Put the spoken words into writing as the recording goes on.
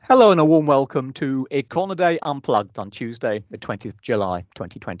Hello and a warm welcome to Econoday Unplugged on Tuesday, the 20th of July,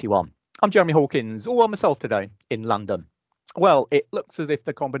 2021. I'm Jeremy Hawkins, all by myself today in London. Well, it looks as if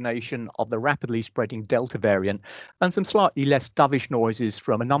the combination of the rapidly spreading Delta variant and some slightly less dovish noises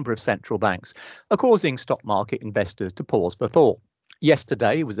from a number of central banks are causing stock market investors to pause for thought.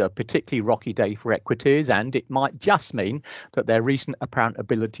 Yesterday was a particularly rocky day for equities, and it might just mean that their recent apparent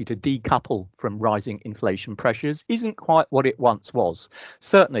ability to decouple from rising inflation pressures isn't quite what it once was.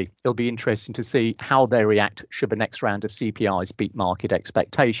 Certainly, it'll be interesting to see how they react should the next round of CPIs beat market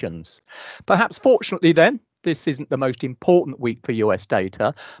expectations. Perhaps fortunately then, this isn't the most important week for US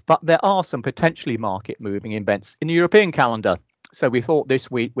data, but there are some potentially market moving events in the European calendar. So we thought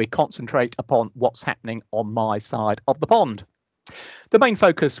this week we'd concentrate upon what's happening on my side of the pond. The main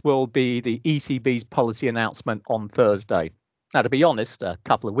focus will be the ECB's policy announcement on Thursday. Now, to be honest, a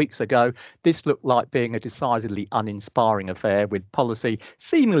couple of weeks ago, this looked like being a decidedly uninspiring affair, with policy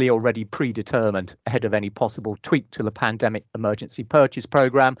seemingly already predetermined ahead of any possible tweak to the pandemic emergency purchase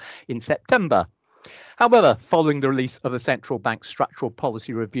programme in September. However, following the release of the central bank's structural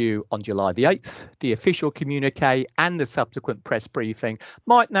policy review on July the 8th, the official communique and the subsequent press briefing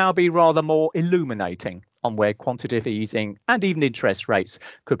might now be rather more illuminating on where quantitative easing and even interest rates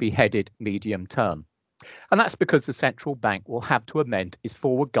could be headed medium term. And that's because the central bank will have to amend its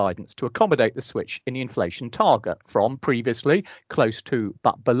forward guidance to accommodate the switch in the inflation target from previously close to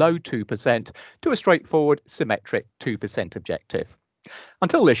but below 2% to a straightforward symmetric 2% objective.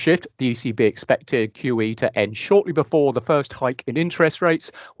 Until this shift, the ECB expected QE to end shortly before the first hike in interest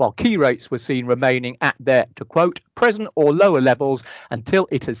rates, while key rates were seen remaining at their, to quote, present or lower levels until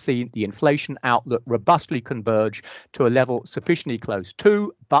it has seen the inflation outlook robustly converge to a level sufficiently close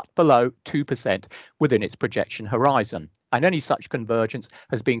to, but below 2% within its projection horizon. And any such convergence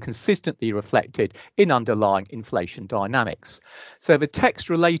has been consistently reflected in underlying inflation dynamics. So the text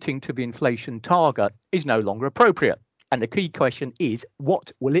relating to the inflation target is no longer appropriate. And the key question is,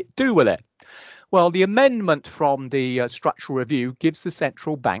 what will it do with it? Well, the amendment from the structural review gives the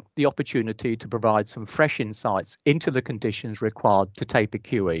central bank the opportunity to provide some fresh insights into the conditions required to taper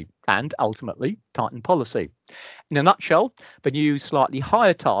QE and ultimately tighten policy. In a nutshell, the new slightly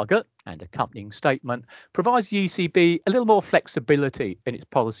higher target and accompanying statement provides the ECB a little more flexibility in its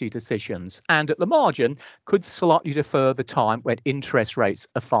policy decisions and at the margin could slightly defer the time when interest rates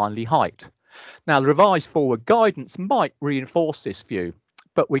are finally hiked. Now, the revised forward guidance might reinforce this view,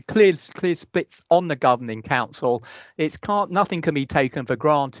 but with clear splits on the governing council, nothing can be taken for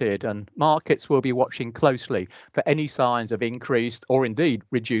granted, and markets will be watching closely for any signs of increased or indeed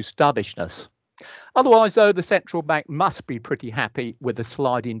reduced dovishness. Otherwise, though, the central bank must be pretty happy with the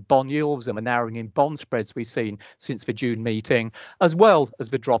slide in bond yields and the narrowing in bond spreads we've seen since the June meeting, as well as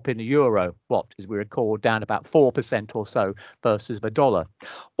the drop in the euro, as we recall, down about 4% or so versus the dollar.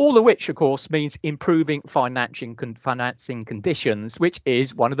 All of which, of course, means improving financing conditions, which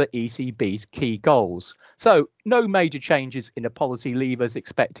is one of the ECB's key goals. So no major changes in the policy levers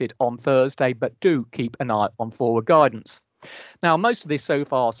expected on Thursday, but do keep an eye on forward guidance. Now, most of this so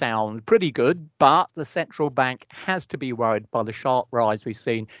far sounds pretty good, but the central bank has to be worried by the sharp rise we've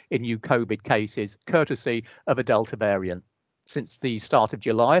seen in new COVID cases, courtesy of a Delta variant. Since the start of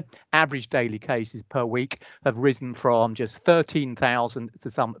July, average daily cases per week have risen from just 13,000 to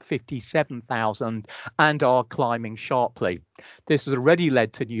some 57,000 and are climbing sharply. This has already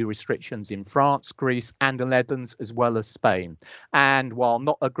led to new restrictions in France, Greece and the Netherlands, as well as Spain. And while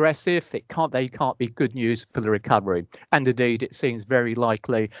not aggressive, they can't be good news for the recovery. And indeed, it seems very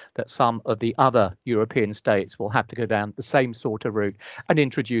likely that some of the other European states will have to go down the same sort of route and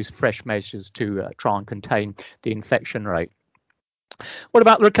introduce fresh measures to try and contain the infection rate. What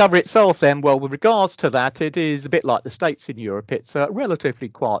about the recovery itself then? Well, with regards to that, it is a bit like the States in Europe. It's a relatively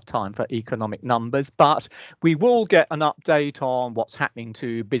quiet time for economic numbers, but we will get an update on what's happening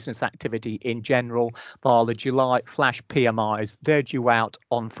to business activity in general by the July flash PMIs. They're due out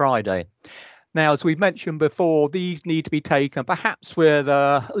on Friday. Now, as we've mentioned before, these need to be taken perhaps with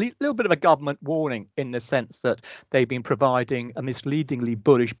a little bit of a government warning in the sense that they've been providing a misleadingly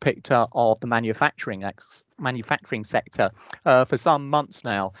bullish picture of the manufacturing sector for some months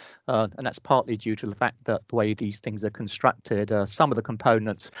now. And that's partly due to the fact that the way these things are constructed, some of the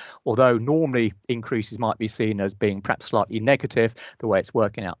components, although normally increases might be seen as being perhaps slightly negative, the way it's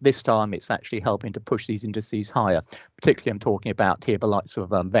working out this time, it's actually helping to push these indices higher. Particularly, I'm talking about here the likes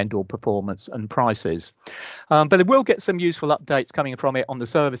of vendor performance and prices. But it will get some useful updates coming from it on the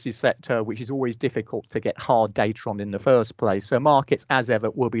services sector, which is always difficult to get hard data on in the first place. So markets, as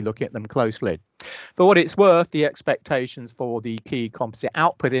ever, will be looking at them closely. For what it's worth, the expectations for the key composite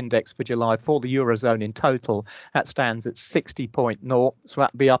output index for July for the Eurozone in total, that stands at 60.0. So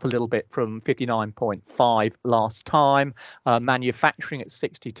that'd be up a little bit from 59.5 last time. Manufacturing at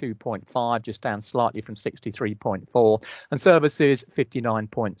 62.5, just down slightly from 63.4. And services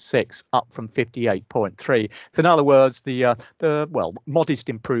 59.6, up from 58.3. So in other words, the modest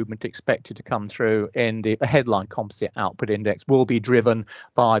improvement expected to come through in the headline composite output index will be driven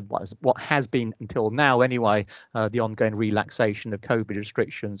by what has been until now anyway, the ongoing relaxation of COVID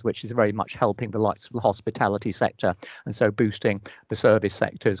restrictions, which is very much helping the likes of the hospitality sector and so boosting the service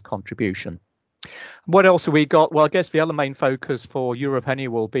sector's contribution. What else have we got? Well, I guess the other main focus for Europe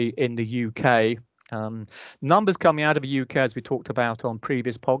anyway will be in the UK. Numbers coming out of the UK, as we talked about on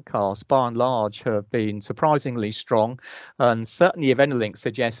previous podcasts, by and large have been surprisingly strong, and certainly, if anything,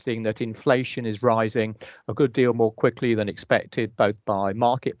 suggesting that inflation is rising a good deal more quickly than expected, both by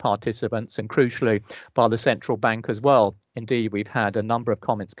market participants and, crucially, by the central bank as well. Indeed, we've had a number of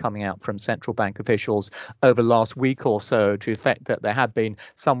comments coming out from central bank officials over the last week or so to the effect that they have been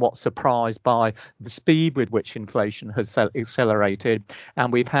somewhat surprised by the speed with which inflation has accelerated.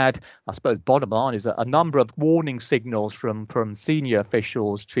 And we've had, I suppose, bottom line is a number of warning signals from senior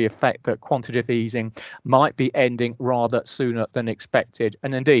officials to the effect that quantitative easing might be ending rather sooner than expected.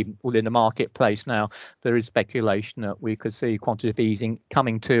 And indeed, within the marketplace now, there is speculation that we could see quantitative easing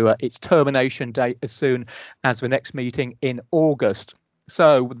coming to its termination date as soon as the next meeting in August.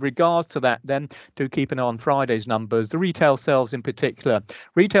 So with regards to that, then, do keep an eye on Friday's numbers. The retail sales in particular.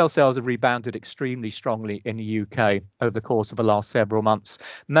 Retail sales have rebounded extremely strongly in the UK over the course of the last several months.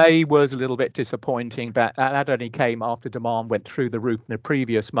 May was a little bit disappointing, but that only came after demand went through the roof in the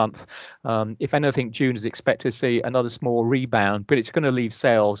previous month. If anything, June is expected to see another small rebound, but it's going to leave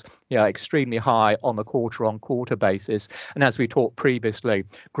sales extremely high on the quarter-on-quarter basis. And as we talked previously,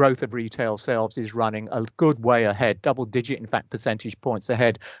 growth of retail sales is running a good way ahead, double-digit, in fact, percentage points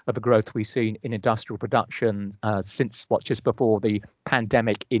ahead of the growth we've seen in industrial production since just before the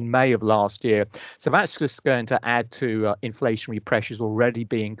pandemic in May of last year. So that's just going to add to inflationary pressures already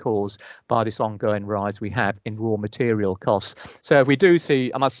being caused by this ongoing rise we have in raw material costs. So if we do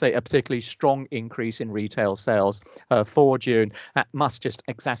see, I must say, a particularly strong increase in retail sales for June, that must just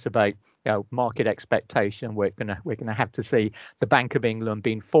exacerbate market expectation. We're gonna have to see the Bank of England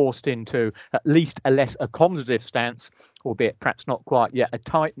being forced into at least a less accommodative stance, albeit perhaps not quite yet a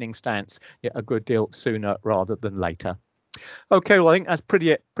tightening stance, yet a good deal sooner rather than later. Okay, well, I think that's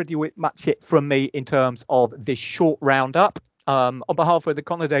pretty much it from me in terms of this short roundup. On behalf of the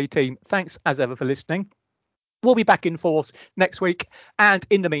Econoday team, thanks as ever for listening. We'll be back in force next week. And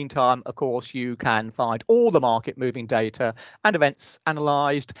in the meantime, of course, you can find all the market moving data and events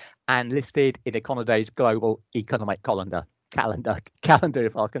analysed and listed in Econoday's global economic calendar,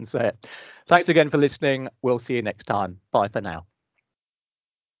 if I can say it. Thanks again for listening. We'll see you next time. Bye for now.